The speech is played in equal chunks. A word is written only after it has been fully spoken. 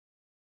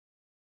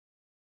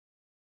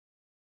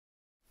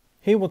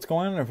Hey, what's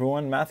going on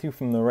everyone? Matthew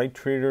from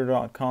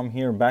therighttrader.com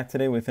here, back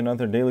today with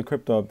another daily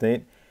crypto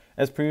update.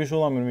 As per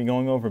usual, I'm going to be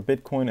going over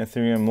Bitcoin,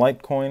 Ethereum,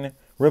 Litecoin,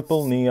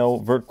 Ripple, Neo,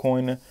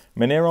 Vertcoin,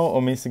 Monero,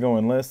 Omegle,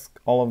 and Lisk.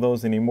 All of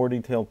those in a more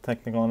detailed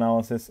technical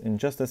analysis in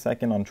just a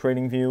second on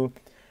TradingView.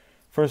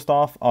 First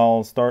off,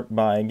 I'll start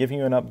by giving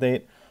you an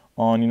update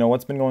on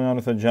what's been going on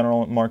with the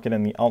general market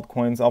and the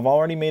altcoins. I've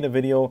already made a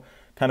video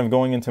kind of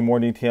going into more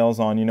details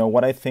on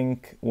what I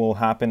think will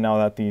happen now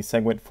that the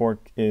SegWit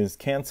fork is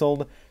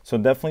canceled. So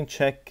definitely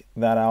check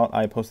that out.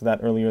 I posted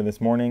that earlier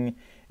this morning,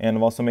 and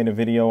I've also made a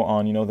video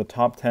on the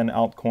top 10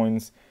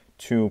 altcoins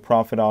to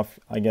profit off,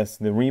 I guess,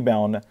 the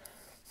rebound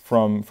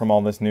from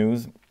all this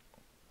news.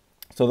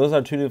 So those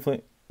are two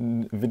different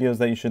videos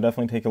that you should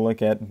definitely take a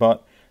look at.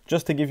 But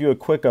just to give you a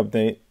quick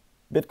update,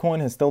 Bitcoin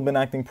has still been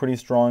acting pretty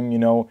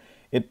strong.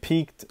 It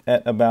peaked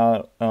at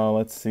about,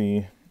 let's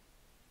see,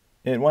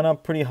 it went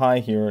up pretty high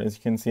here, as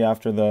you can see,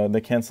 after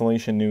the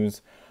cancellation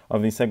news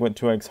of the SegWit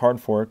 2x hard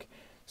fork.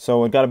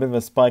 So it got a bit of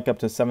a spike up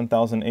to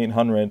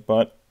 7,800,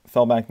 but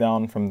fell back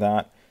down from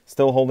that.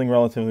 Still holding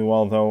relatively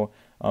well, though.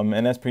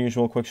 And as per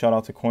usual, quick shout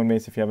out to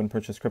Coinbase. If you haven't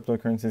purchased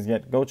cryptocurrencies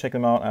yet, go check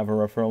them out. I have a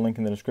referral link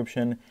in the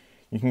description.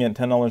 You can get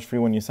 $10 free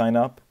when you sign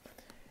up.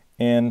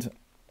 And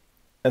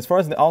as far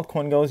as the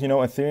altcoin goes,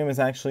 Ethereum is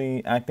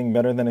actually acting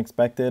better than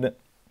expected.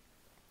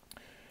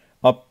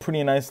 Up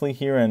pretty nicely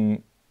here,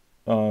 and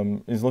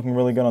is looking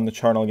really good on the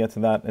chart. I'll get to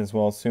that as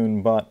well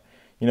soon. But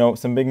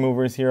some big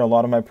movers here. A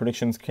lot of my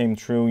predictions came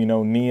true.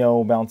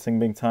 Neo bouncing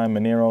big time,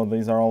 Monero.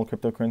 These are all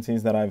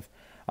cryptocurrencies that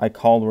I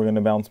called were going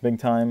to bounce big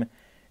time.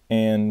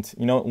 And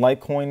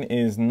Litecoin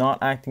is not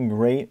acting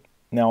great.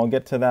 Now I'll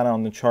get to that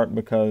on the chart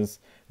because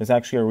there's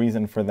actually a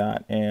reason for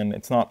that, and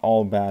it's not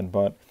all bad,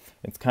 but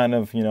it's kind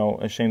of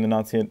a shame to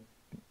not see it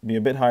be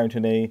a bit higher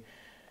today.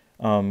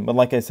 But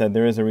like I said,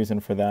 there is a reason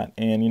for that.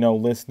 And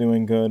Lisk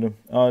doing good.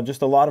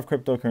 Just a lot of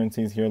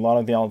cryptocurrencies here, a lot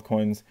of the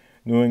altcoins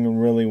doing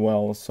really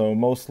well. So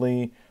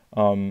mostly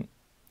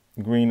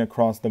green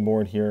across the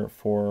board here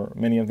for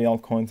many of the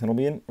altcoins. And it'll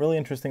be really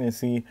interesting to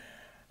see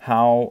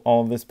how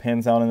all of this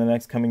pans out in the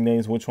next coming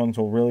days, which ones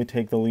will really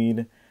take the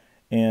lead.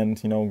 And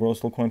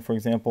Grossl for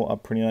example,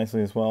 up pretty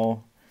nicely as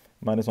well.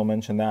 Might as well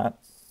mention that.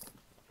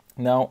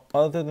 Now,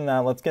 other than that,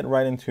 let's get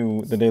right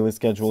into the daily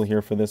schedule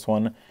here for this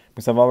one,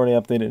 because I've already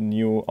updated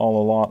you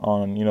all a lot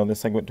on, the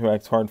SegWit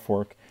 2x hard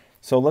fork.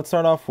 So let's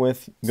start off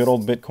with good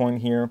old Bitcoin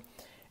here.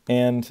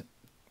 And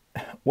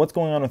what's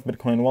going on with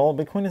Bitcoin? Well,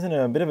 Bitcoin is in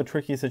a bit of a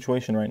tricky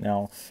situation right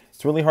now.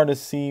 It's really hard to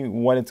see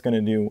what it's going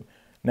to do.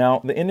 Now,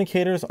 the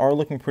indicators are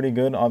looking pretty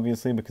good,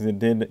 obviously, because it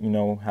did,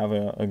 have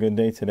a good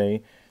day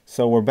today.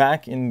 So we're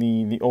back in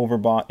the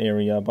overbought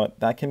area, but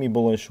that can be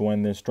bullish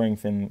when there's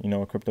strength in,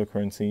 a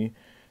cryptocurrency.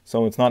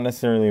 So it's not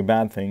necessarily a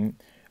bad thing,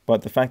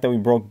 but the fact that we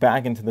broke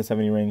back into the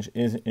 70 range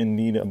is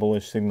indeed a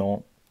bullish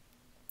signal.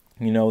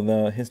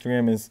 The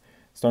histogram is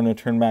starting to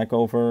turn back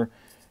over.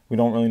 We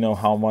don't really know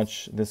how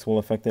much this will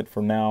affect it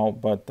for now,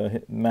 but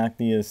the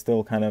MACD is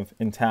still kind of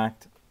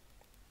intact.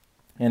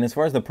 And as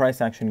far as the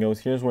price action goes,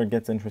 here's where it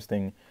gets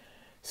interesting.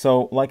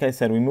 So like I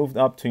said, we moved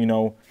up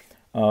to,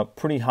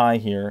 pretty high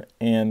here,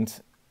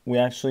 and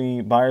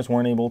buyers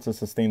weren't able to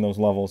sustain those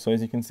levels. So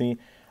as you can see,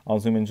 I'll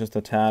zoom in just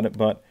a tad,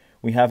 but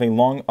we have a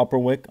long upper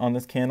wick on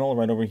this candle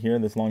right over here,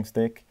 this long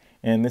stick,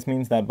 and this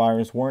means that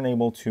buyers weren't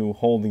able to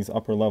hold these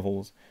upper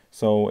levels.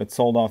 So it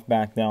sold off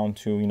back down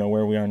to,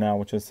 where we are now,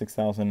 which is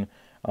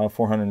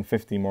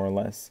 6,450 more or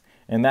less.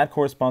 And that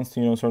corresponds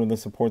to, sort of the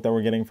support that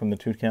we're getting from the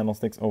two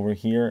candlesticks over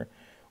here,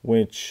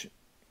 which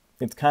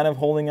it's kind of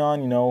holding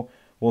on.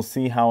 We'll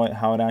see how it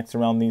acts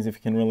around these, if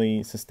it can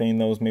really sustain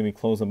those, maybe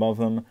close above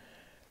them.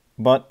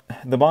 But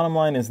the bottom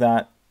line is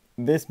that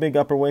this big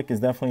upper wick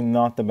is definitely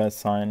not the best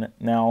sign.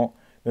 Now,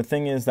 the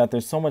thing is that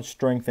there's so much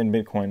strength in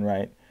Bitcoin,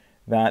 right,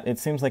 that it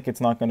seems like it's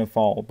not going to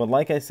fall. But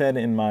like I said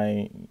in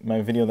my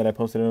video that I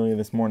posted earlier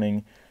this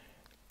morning,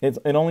 it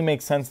only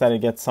makes sense that it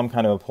gets some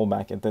kind of a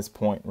pullback at this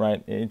point,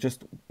 right?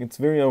 It's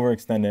very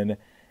overextended,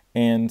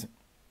 and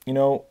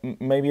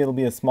maybe it'll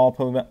be a small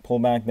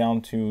pullback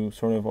down to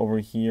sort of over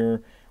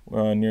here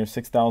near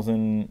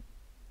 6,000.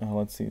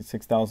 Let's see,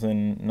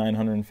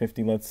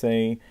 6,950, let's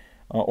say,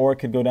 or it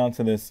could go down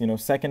to this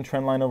second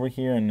trend line over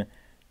here and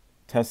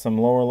test some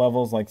lower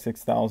levels like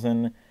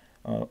 6,000,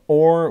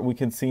 or we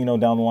could see down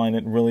the line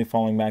it really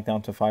falling back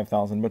down to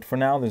 5,000. But for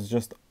now, there's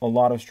just a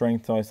lot of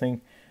strength, so I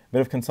think a bit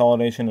of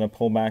consolidation and a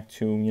pullback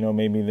to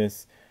maybe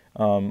this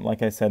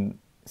like I said,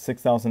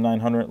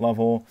 6,900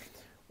 level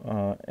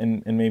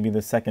and maybe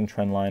the second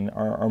trend line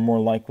are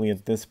more likely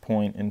at this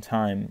point in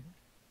time.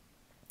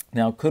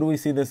 Now, could we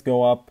see this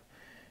go up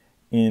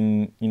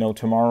in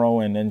tomorrow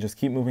and then just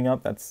keep moving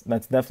up? That's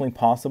definitely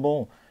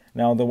possible.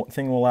 Now, the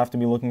thing we'll have to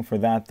be looking for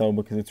that, though,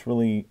 because it's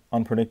really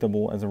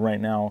unpredictable as of right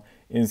now,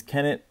 is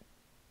can it,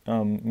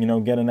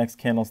 get a next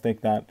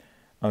candlestick that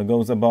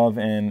goes above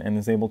and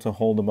is able to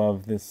hold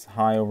above this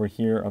high over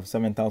here of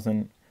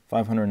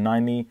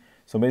 7,590.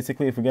 So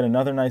basically, if we get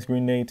another nice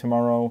green day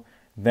tomorrow,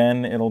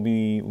 then it'll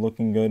be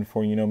looking good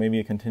for, maybe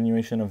a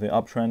continuation of the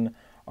uptrend.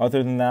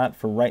 Other than that,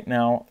 for right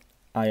now,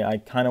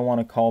 I kind of want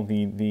to call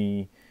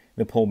the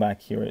the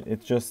pullback here.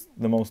 It's just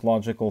the most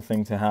logical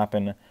thing to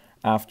happen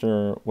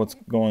after what's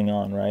going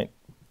on, right?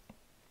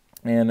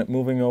 And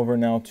moving over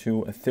now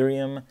to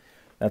Ethereum,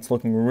 that's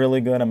looking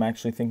really good. I'm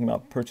actually thinking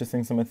about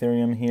purchasing some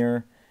Ethereum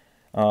here.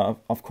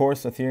 Of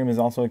course, Ethereum is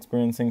also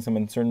experiencing some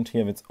uncertainty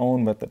of its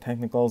own, but the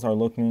technicals are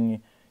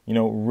looking,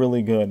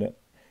 really good.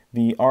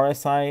 The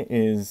RSI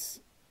is,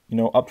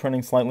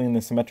 uptrending slightly in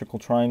the symmetrical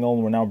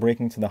triangle. We're now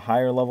breaking to the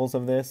higher levels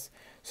of this.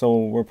 So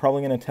we're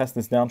probably going to test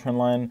this downtrend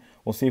line.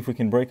 We'll see if we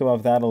can break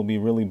above that. It'll be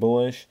really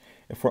bullish.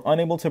 If we're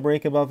unable to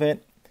break above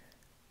it,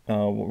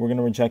 we're going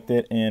to reject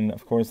it. And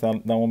of course,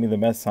 that won't be the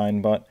best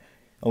sign, but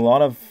a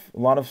lot of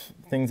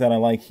things that I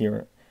like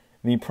here.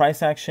 The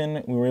price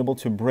action, we were able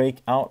to break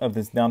out of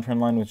this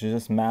downtrend line, which is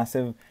just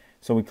massive.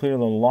 So we cleared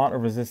a lot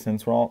of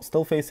resistance. We're all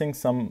still facing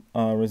some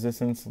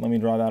resistance. Let me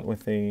draw that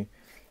with a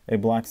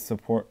black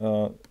support,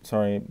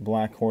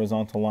 black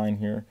horizontal line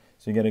here,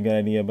 so you get a good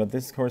idea. But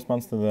this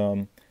corresponds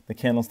to the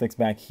candlesticks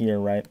back here,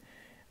 right,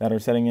 that are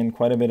setting in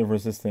quite a bit of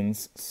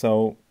resistance.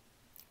 So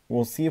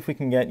we'll see if we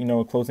can get,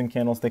 a closing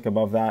candlestick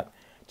above that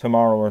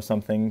tomorrow or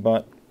something.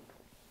 But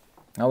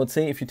I would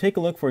say if you take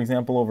a look, for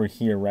example, over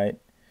here, right,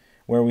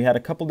 where we had a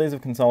couple days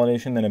of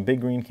consolidation, then a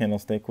big green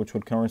candlestick, which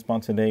would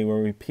correspond today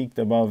where we peaked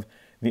above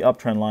the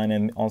uptrend line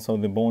and also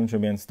the Bollinger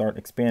Bands start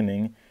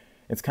expanding.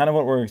 It's kind of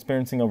what we're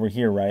experiencing over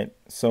here, right?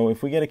 So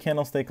if we get a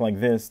candlestick like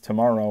this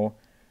tomorrow,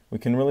 we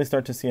can really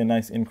start to see a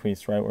nice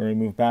increase, right? Where we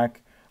move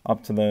back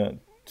up to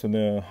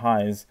the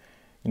highs.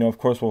 Of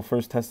course, we'll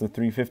first test the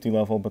 350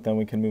 level, but then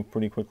we can move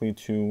pretty quickly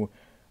to,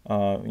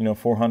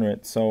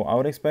 400. So I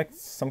would expect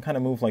some kind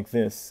of move like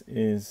this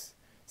is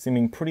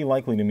seeming pretty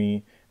likely to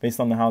me based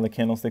on how the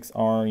candlesticks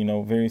are,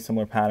 very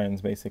similar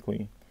patterns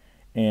basically.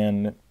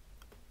 And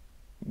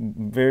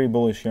very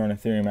bullish here on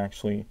Ethereum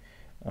actually,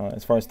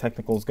 as far as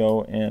technicals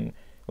go. And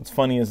what's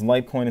funny is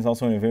Litecoin is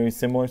also in a very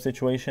similar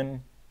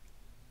situation,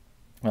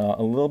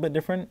 a little bit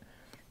different.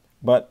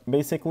 But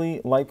basically,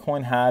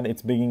 Litecoin had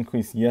its big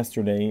increase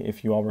yesterday,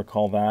 if you all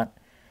recall that.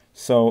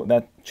 So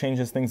that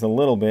changes things a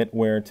little bit,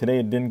 where today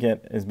it didn't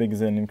get as big as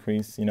an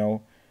increase,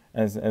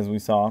 as we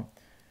saw.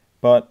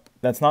 But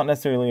that's not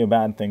necessarily a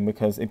bad thing,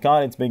 because it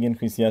got its big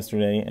increase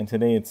yesterday, and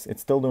today it's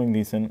still doing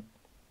decent.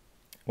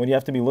 What you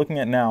have to be looking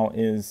at now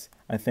is,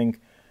 I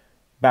think,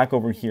 back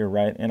over here,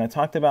 right? And I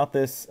talked about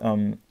this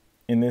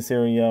in this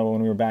area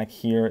when we were back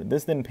here.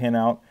 This didn't pan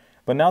out.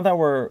 But now that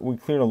we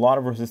cleared a lot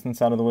of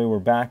resistance out of the way, we're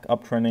back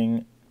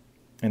uptrending,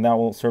 and that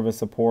will serve as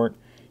support.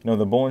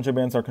 The Bollinger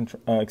Bands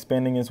are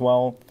expanding as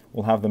well.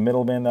 We'll have the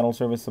middle band that'll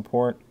serve as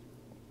support.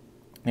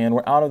 And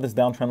we're out of this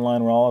downtrend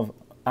line. We're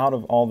out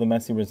of all the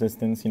messy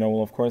resistance.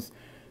 We'll, of course,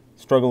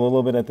 struggle a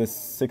little bit at this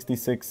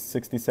 $66,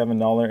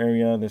 $67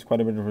 area. There's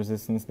quite a bit of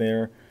resistance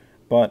there.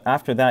 But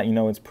after that,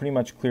 it's pretty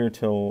much clear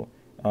till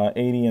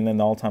 80 and then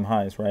the all-time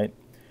highs, right?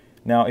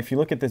 Now, if you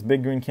look at this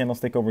big green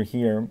candlestick over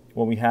here,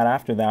 what we had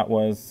after that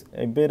was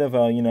a bit of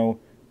a,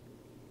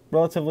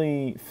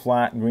 relatively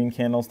flat green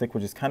candlestick,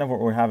 which is kind of what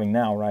we're having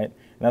now, right?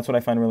 And that's what I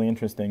find really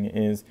interesting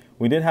is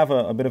we did have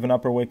a bit of an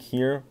upper wick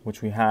here,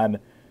 which we had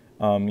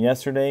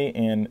yesterday,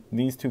 and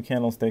these two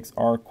candlesticks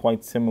are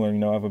quite similar,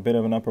 have a bit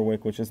of an upper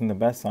wick, which isn't the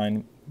best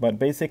sign. But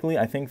basically,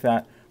 I think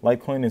that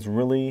Litecoin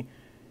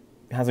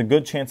has a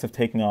good chance of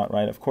taking out,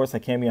 right? Of course, I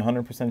can't be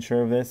 100%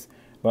 sure of this,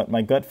 but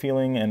my gut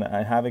feeling, and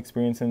I have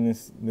experience in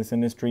this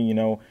industry,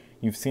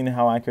 you've seen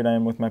how accurate I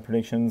am with my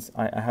predictions.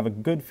 I have a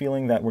good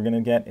feeling that we're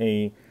going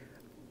to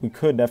we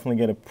could definitely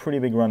get a pretty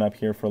big run up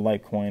here for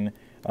Litecoin,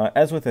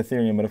 as with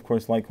Ethereum, but of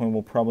course Litecoin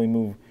will probably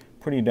move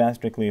pretty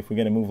drastically if we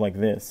get a move like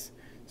this.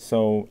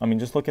 So, I mean,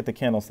 just look at the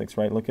candlesticks,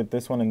 right? Look at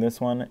this one,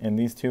 and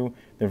these two,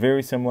 they're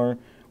very similar.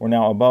 We're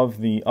now above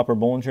the upper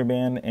Bollinger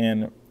Band,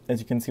 and as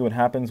you can see what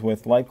happens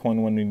with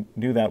Litecoin when we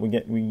do that,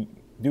 we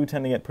do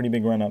tend to get pretty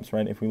big run-ups,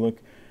 right? If we look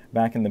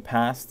back in the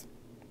past,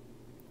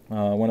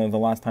 one of the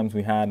last times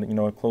we had,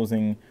 a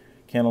closing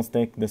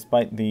candlestick,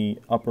 despite the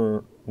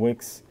upper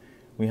wicks,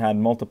 we had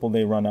multiple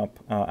day run-up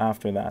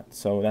after that.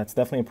 So that's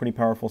definitely a pretty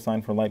powerful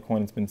sign for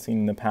Litecoin. It's been seen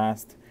in the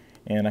past,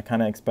 and I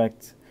kind of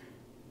expect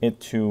it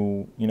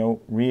to,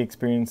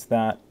 re-experience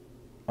that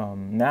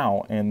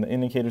now. And the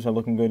indicators are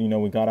looking good.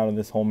 We got out of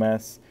this whole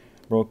mess,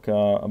 broke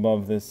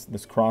above this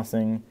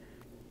crossing,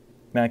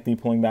 MACD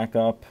pulling back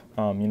up.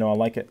 I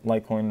like it,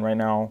 Litecoin right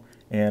now,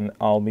 and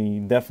I'll be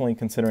definitely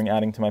considering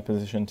adding to my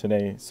position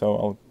today. So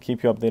I'll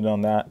keep you updated on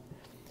that.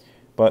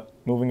 But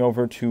moving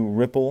over to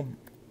Ripple,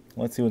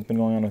 let's see what's been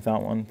going on with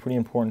that one. Pretty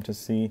important to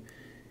see.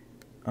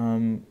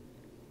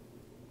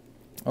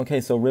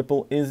 Okay, so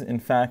Ripple is in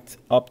fact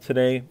up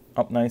today,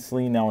 up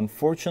nicely. Now,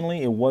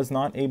 unfortunately, it was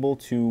not able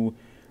to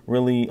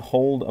really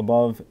hold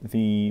above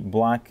the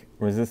black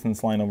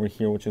resistance line over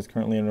here, which is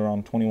currently at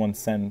around 21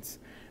 cents.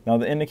 Now,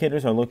 the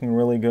indicators are looking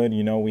really good.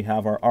 We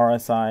have our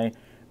RSI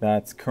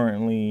that's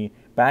currently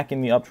back in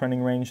the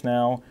uptrending range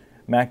now.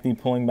 MACD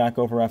pulling back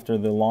over after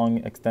the long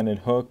extended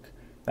hook.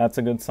 That's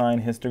a good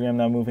sign. Histogram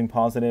now moving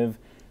positive.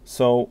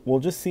 So we'll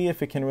just see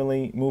if it can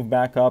really move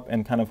back up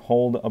and kind of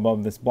hold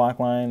above this black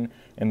line,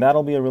 and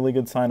that'll be a really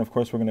good sign. Of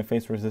course, we're going to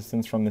face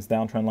resistance from this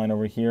downtrend line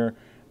over here,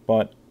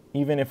 but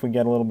even if we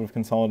get a little bit of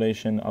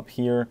consolidation up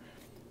here,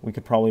 we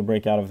could probably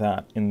break out of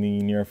that in the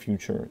near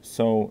future.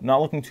 So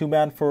not looking too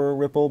bad for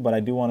Ripple, but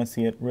I do want to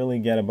see it really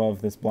get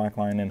above this black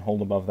line and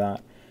hold above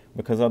that,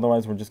 because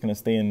otherwise we're just going to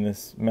stay in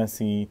this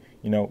messy,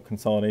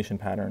 consolidation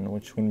pattern,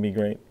 which wouldn't be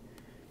great.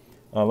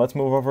 Let's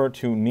move over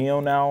to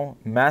NEO now.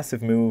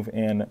 Massive move,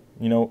 and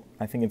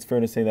I think it's fair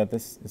to say that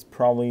this is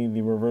probably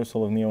the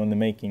reversal of NEO in the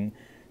making.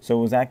 So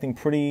it was acting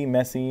pretty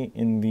messy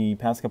in the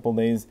past couple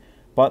days,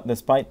 but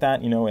despite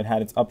that, it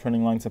had its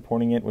uptrending line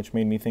supporting it, which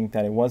made me think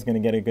that it was going to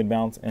get a good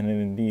bounce, and it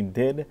indeed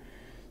did.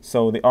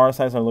 So the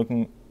RSIs are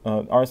looking,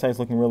 RSI is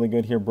looking really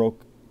good here.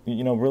 Broke,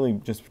 really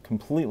just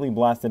completely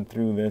blasted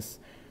through this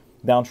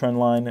downtrend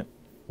line,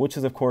 which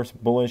is of course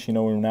bullish.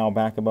 We're now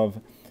back above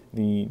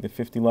the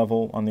 50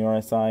 level on the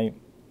RSI.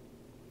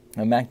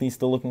 MACD is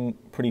still looking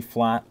pretty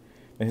flat.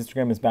 The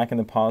histogram is back in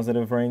the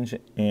positive range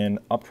and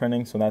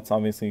uptrending, so that's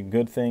obviously a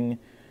good thing.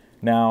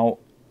 Now,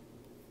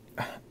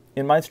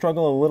 it might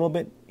struggle a little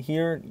bit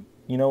here.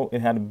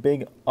 It had a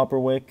big upper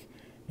wick,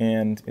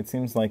 and it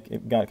seems like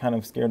it got kind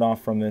of scared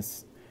off from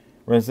this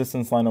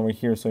resistance line over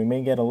here. So we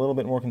may get a little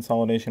bit more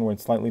consolidation where it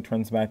slightly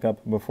trends back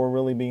up before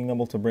really being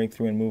able to break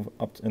through and move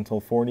up until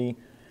 40.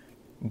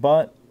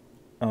 But,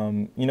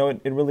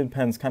 it really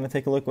depends. Kind of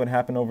take a look what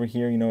happened over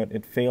here.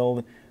 It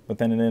failed, but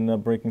then it ended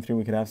up breaking through.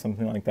 We could have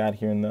something like that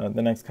here in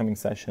the next coming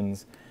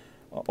sessions.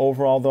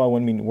 Overall, though, I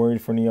wouldn't be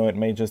worried for NEO. It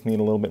may just need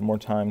a little bit more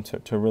time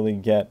to really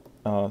get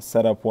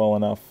set up well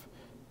enough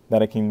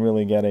that it can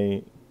really get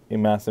a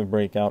massive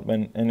breakout.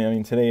 And I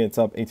mean, today it's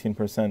up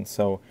 18%,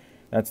 so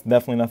that's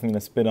definitely nothing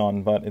to spit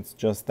on, but it's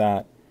just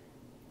that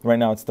right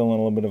now it's still in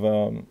a little bit of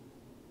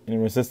a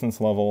resistance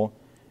level,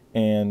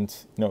 and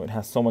it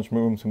has so much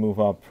room to move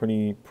up.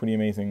 Pretty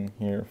amazing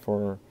here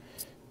for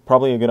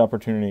probably a good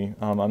opportunity.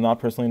 I'm not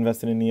personally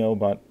invested in NEO,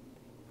 but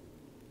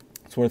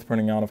it's worth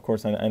printing out. Of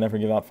course, I never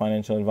give out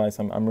financial advice.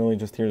 I'm really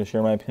just here to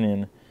share my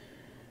opinion.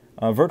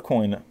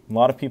 Vertcoin, a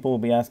lot of people will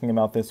be asking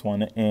about this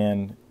one,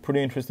 and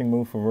pretty interesting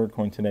move for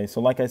Vertcoin today.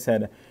 So like I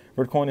said,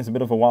 Vertcoin is a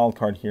bit of a wild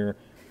card here,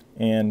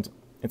 and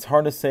it's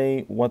hard to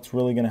say what's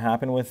really going to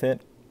happen with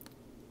it,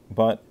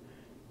 but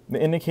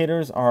the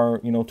indicators are,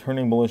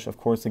 turning bullish, of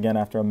course, again,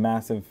 after a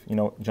massive,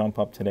 jump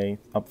up today,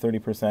 up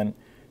 30%.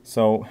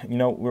 So,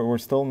 we're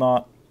still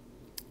not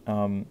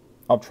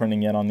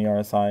uptrending yet on the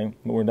RSI,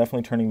 but we're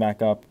definitely turning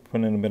back up,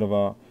 putting in a bit of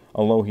a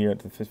low here at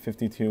the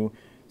 52.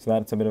 So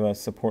that's a bit of a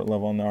support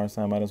level on the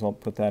RSI. I might as well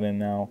put that in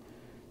now.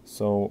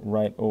 So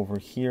right over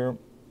here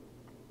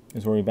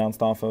is where we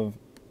bounced off of,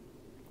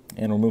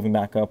 and we're moving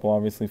back up. We'll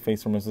obviously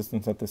face some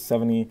resistance at the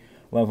 70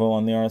 level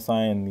on the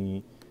RSI and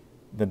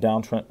the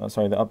downtrend,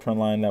 the uptrend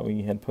line that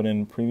we had put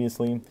in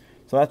previously.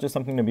 So that's just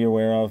something to be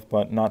aware of,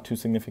 but not too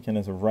significant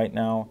as of right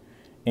now.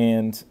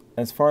 And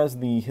as far as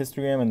the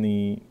histogram and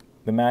the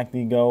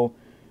MACD go,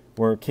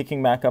 we're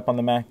kicking back up on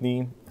the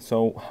MACD,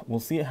 so we'll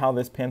see how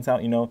this pans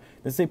out.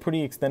 This is a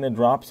pretty extended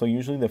drop, so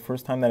usually the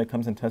first time that it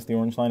comes and tests the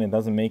orange line, it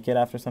doesn't make it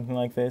after something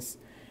like this.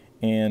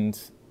 And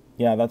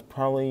yeah, that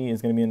probably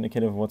is going to be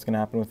indicative of what's going to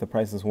happen with the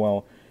price as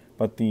well.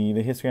 But the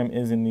histogram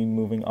is indeed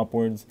moving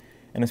upwards.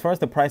 And as far as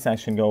the price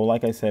action go,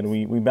 like I said,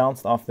 we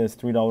bounced off this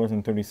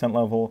 $3.30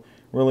 level.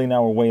 Really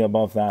now we're way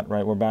above that,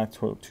 right? We're back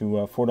to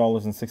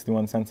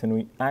 $4.61, and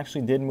we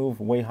actually did move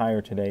way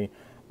higher today,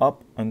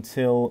 up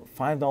until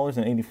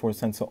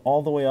 $5.84, so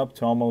all the way up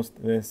to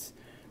almost this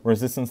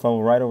resistance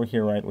level right over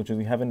here, right, which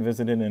we haven't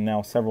visited in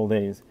now several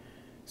days.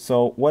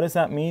 So what does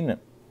that mean?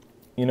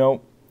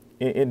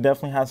 It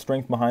definitely has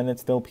strength behind it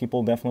still.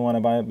 People definitely want to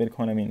buy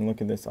Bitcoin. I mean,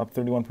 look at this, up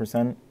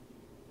 31%.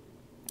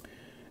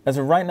 As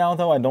of right now,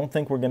 though, I don't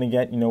think we're going to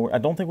get, I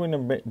don't think we're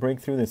going to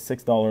break through this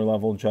 $6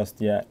 level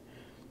just yet.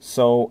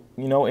 So,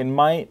 it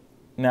might.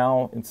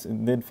 Now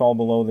it did fall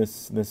below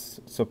this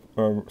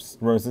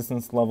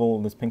resistance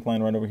level, this pink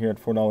line right over here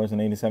at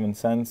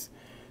 $4.87.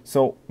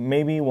 So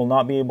maybe we'll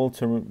not be able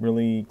to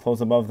really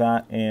close above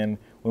that, and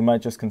we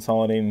might just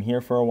consolidate in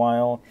here for a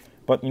while.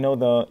 But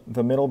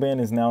the middle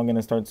band is now going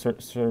to start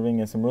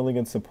serving as some really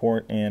good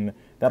support, and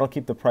that'll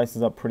keep the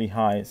prices up pretty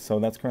high. So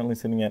that's currently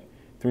sitting at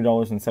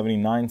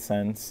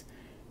 $3.79,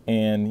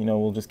 and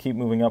we'll just keep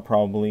moving up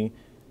probably.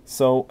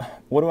 So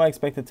what do I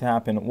expect it to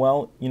happen?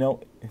 Well,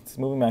 it's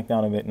moving back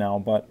down a bit now,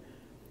 but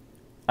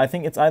I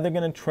think it's either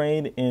going to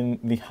trade in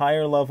the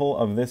higher level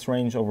of this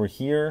range over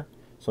here,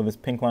 so this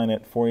pink line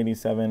at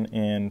 487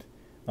 and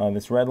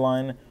this red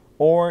line,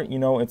 or,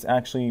 it's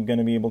actually going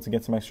to be able to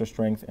get some extra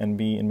strength and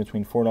be in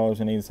between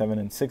 $4.87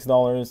 and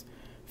 $6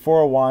 for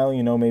a while,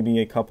 maybe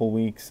a couple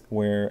weeks,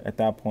 where at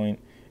that point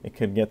it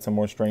could get some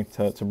more strength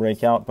to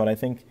break out. But I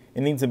think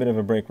it needs a bit of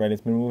a break, right?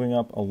 It's been moving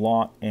up a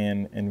lot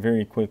and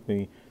very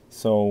quickly.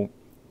 So,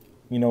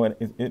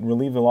 it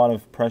relieved a lot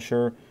of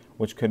pressure,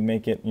 which could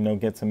make it,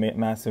 get some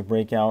massive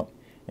breakout.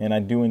 And I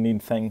do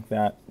indeed think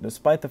that,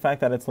 despite the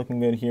fact that it's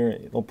looking good here,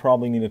 it'll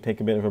probably need to take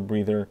a bit of a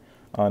breather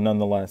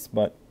nonetheless.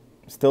 But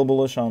still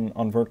bullish on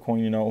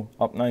Vertcoin,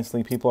 up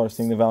nicely. People are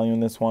seeing the value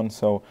in this one,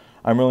 so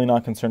I'm really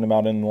not concerned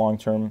about it in the long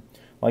term.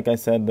 Like I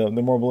said, the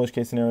more bullish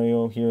case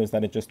scenario here is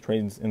that it just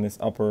trades in this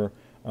upper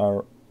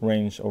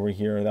range over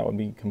here. That would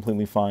be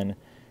completely fine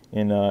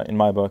in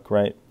my book,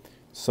 right?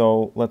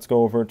 So let's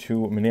go over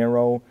to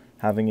Monero,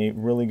 having a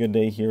really good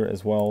day here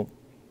as well,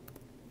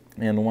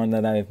 and one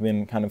that I've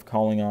been kind of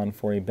calling on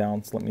for a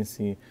bounce. Let me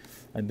see.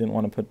 I didn't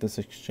want to put this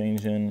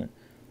exchange in.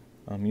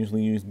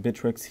 Usually use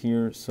Bittrex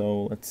here,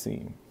 so let's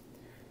see.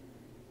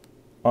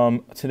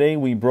 Today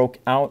we broke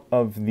out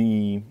of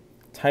the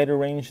tighter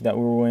range that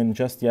we were in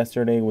just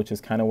yesterday, which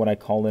is kind of what I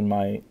called in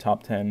my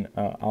top 10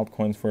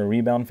 altcoins for a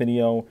rebound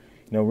video.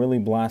 Really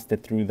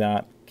blasted through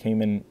that,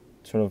 came in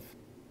sort of,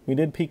 we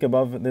did peak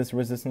above this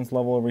resistance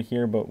level over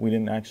here, but we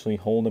didn't actually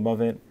hold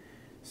above it.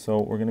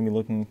 So we're going to be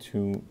looking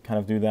to kind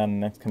of do that in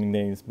the next coming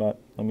days, but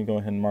let me go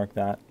ahead and mark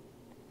that.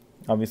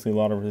 Obviously a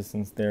lot of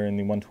resistance there in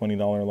the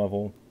 $120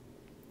 level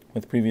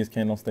with previous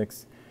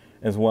candlesticks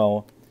as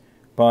well.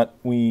 But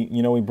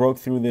we broke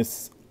through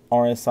this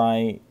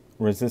RSI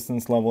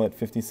resistance level at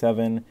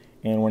 57,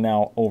 and we're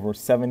now over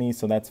 70,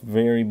 so that's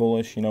very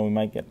bullish. We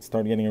might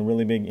start getting a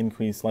really big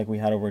increase like we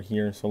had over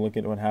here. So look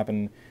at what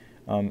happened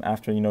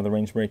after the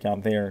range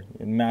breakout there,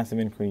 a massive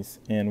increase,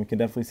 and we could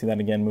definitely see that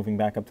again moving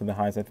back up to the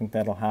highs. I think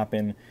that'll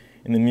happen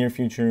in the near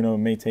future. It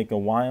may take a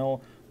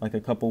while, like a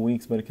couple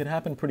weeks, but it could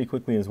happen pretty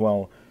quickly as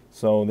well.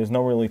 So there's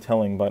no really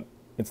telling, but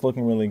it's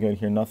looking really good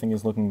here. Nothing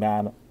is looking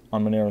bad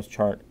on Monero's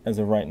chart as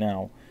of right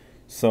now.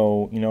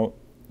 So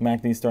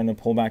MACD is starting to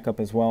pull back up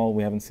as well.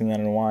 We haven't seen that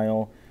in a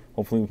while.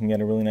 Hopefully we can get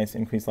a really nice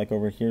increase like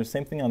over here.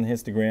 Same thing on the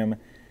histogram.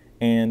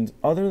 And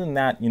other than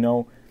that,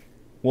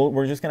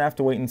 we're just going to have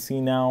to wait and see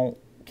now.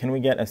 Can we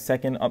get a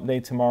second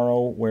update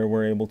tomorrow where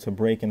we're able to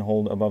break and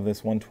hold above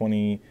this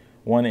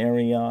 121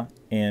 area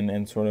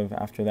and sort of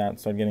after that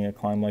start getting a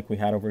climb like we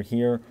had over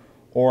here?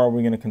 Or are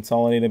we going to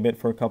consolidate a bit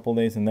for a couple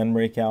days and then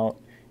break out?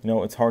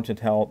 It's hard to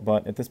tell,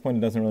 but at this point it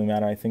doesn't really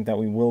matter. I think that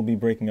we will be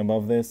breaking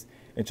above this.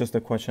 It's just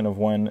a question of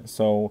when.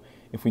 So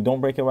if we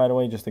don't break it right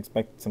away, just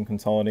expect some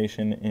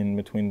consolidation in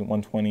between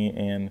 120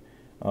 and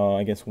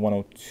I guess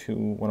 102,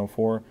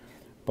 104.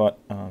 But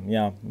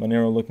yeah,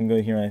 Monero looking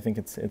good here, and I think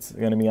it's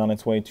going to be on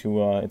its way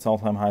to its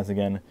all-time highs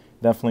again.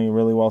 Definitely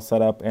really well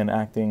set up and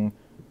acting,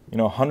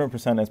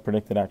 100% as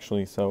predicted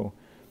actually. So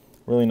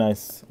really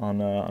nice on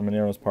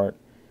Monero's part.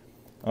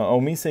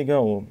 Omise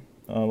Go.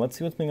 Let's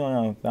see what's been going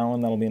on with that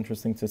one. That'll be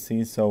interesting to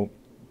see. So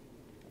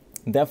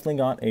definitely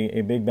got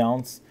a big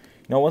bounce.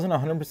 I wasn't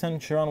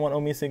 100% sure on what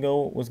Omise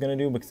Go was going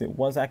to do because it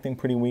was acting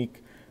pretty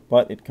weak,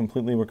 but it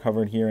completely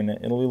recovered here, and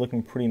it'll be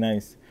looking pretty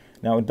nice.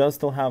 Now, it does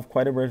still have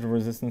quite a bit of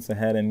resistance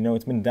ahead, and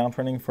it's been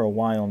downtrending for a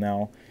while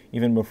now,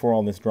 even before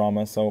all this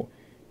drama, so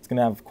it's going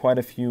to have quite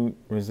a few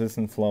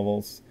resistance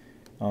levels.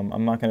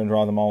 I'm not going to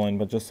draw them all in,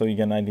 but just so you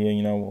get an idea,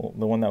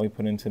 the one that we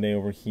put in today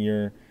over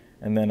here,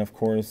 and then, of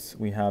course,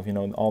 we have,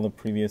 all the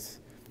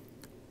previous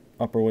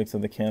upper weights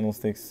of the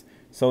candlesticks.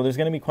 So there's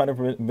going to be quite a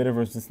bit of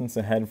resistance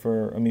ahead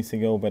for Omise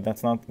Go, but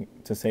that's not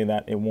to say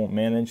that it won't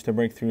manage to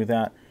break through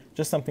that.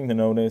 Just something to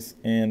notice.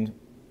 And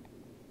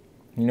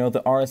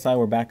the RSI,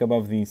 we're back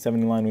above the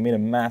 70 line. We made a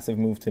massive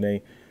move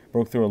today,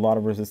 broke through a lot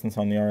of resistance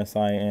on the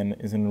RSI, and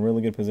is in a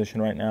really good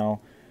position right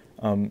now.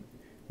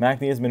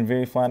 MACD has been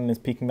very flat and is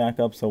peaking back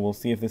up, so we'll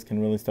see if this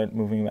can really start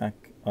moving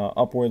back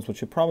upwards,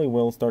 which it probably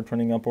will start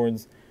trending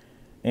upwards.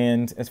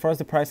 And as far as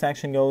the price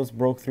action goes,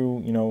 broke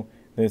through,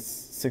 this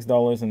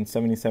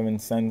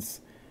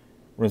 $6.77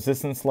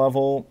 resistance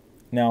level.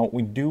 Now,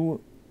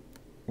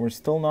 we're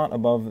still not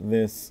above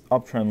this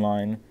uptrend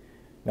line.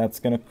 That's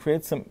going to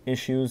create some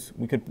issues.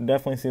 We could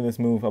definitely see this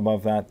move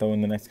above that, though,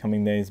 in the next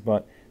coming days,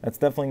 but that's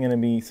definitely going to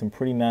be some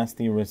pretty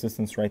nasty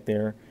resistance right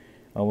there.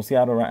 We'll see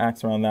how it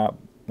acts around that.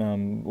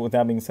 With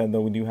that being said,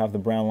 though, we do have the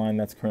brown line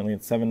that's currently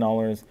at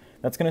 $7.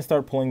 That's going to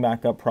start pulling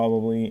back up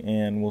probably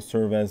and will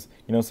serve as,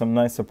 some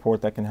nice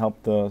support that can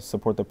help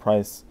support the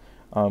price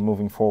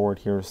moving forward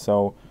here.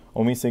 So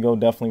Omise Go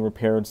definitely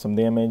repaired some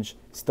damage.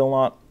 Still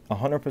not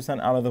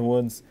 100% out of the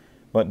woods,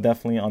 but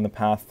definitely on the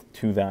path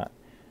to that.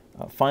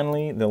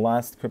 Finally, the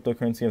last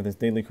cryptocurrency of this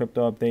daily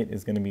crypto update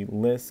is going to be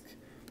Lisk.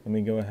 Let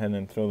me go ahead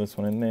and throw this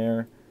one in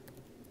there.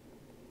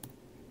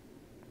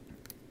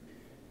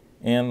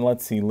 And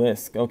let's see,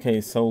 Lisk.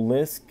 Okay, so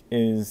Lisk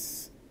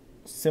is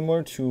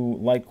similar to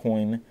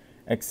Litecoin,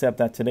 except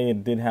that today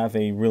it did have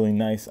a really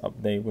nice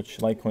update, which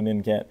Litecoin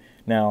didn't get.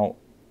 Now,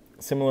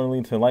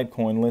 similarly to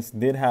Litecoin, Lisk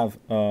did have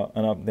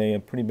an update, a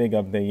pretty big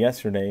update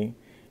yesterday,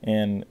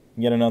 and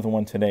yet another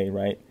one today,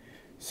 right?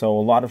 So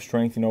a lot of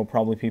strength,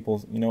 probably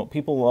people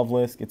love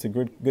Lisk. It's a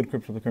good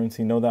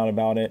cryptocurrency, no doubt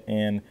about it.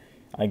 And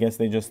I guess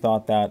they just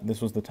thought that this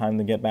was the time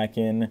to get back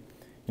in.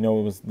 It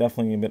was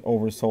definitely a bit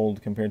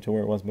oversold compared to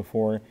where it was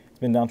before. It's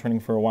been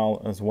downtrending for a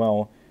while as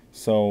well.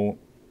 So,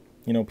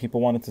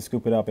 people wanted to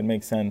scoop it up. It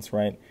makes sense,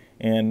 right?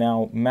 And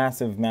now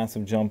massive,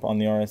 massive jump on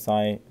the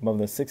RSI above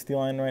the 60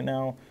 line right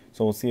now.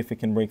 So we'll see if it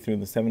can break through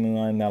the 70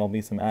 line. That'll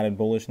be some added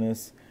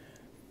bullishness.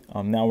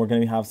 Now we're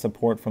going to have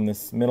support from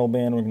this middle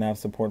band. We're going to have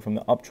support from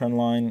the uptrend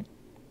line.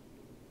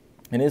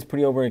 It is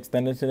pretty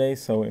overextended today,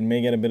 so it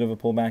may get a bit of a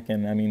pullback.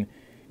 And I mean,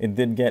 it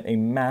did get a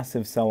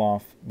massive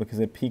sell-off because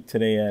it peaked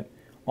today at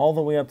all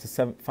the way up to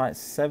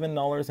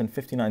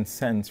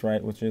 $7.59,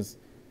 right? Which is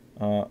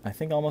I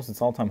think almost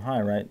its all-time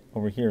high right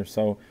over here.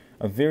 So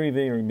a very,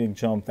 very big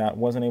jump that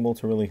wasn't able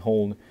to really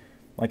hold.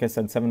 Like I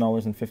said,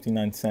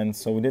 $7.59.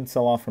 So we did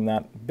sell off from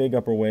that big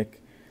upper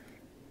wick.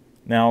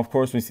 Now, of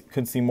course, we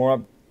could see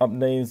more up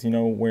days,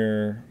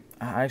 where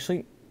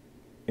actually,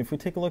 if we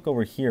take a look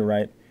over here,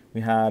 right,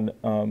 we had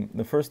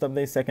the first up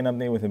day, second up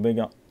day with a big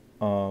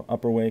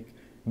upper wick,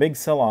 big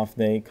sell-off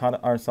day,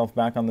 caught ourselves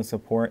back on the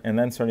support, and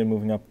then started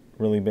moving up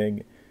really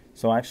big.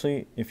 So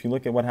actually, if you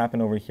look at what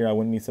happened over here, I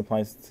wouldn't be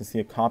surprised to see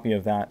a copy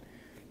of that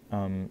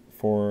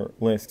for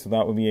LISC. So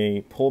that would be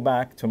a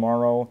pullback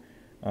tomorrow,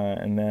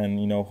 and then,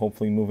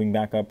 hopefully moving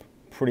back up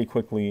pretty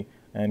quickly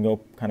and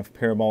go kind of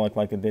parabolic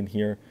like it did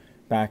here,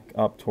 back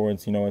up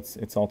towards,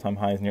 its all-time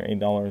highs near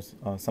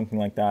 $8, something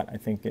like that, I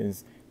think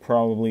is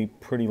probably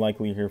pretty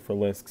likely here for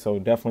LISC. So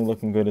definitely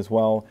looking good as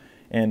well.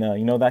 And,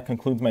 that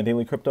concludes my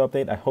daily crypto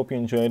update. I hope you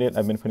enjoyed it.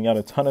 I've been putting out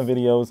a ton of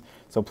videos,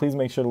 so please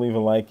make sure to leave a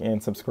like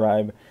and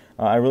subscribe.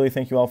 I really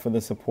thank you all for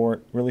the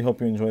support. Really hope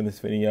you enjoyed this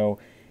video.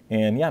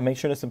 And yeah, make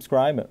sure to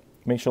subscribe.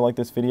 Make sure to like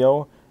this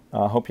video.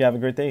 Hope you have a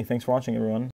great day. Thanks for watching, everyone.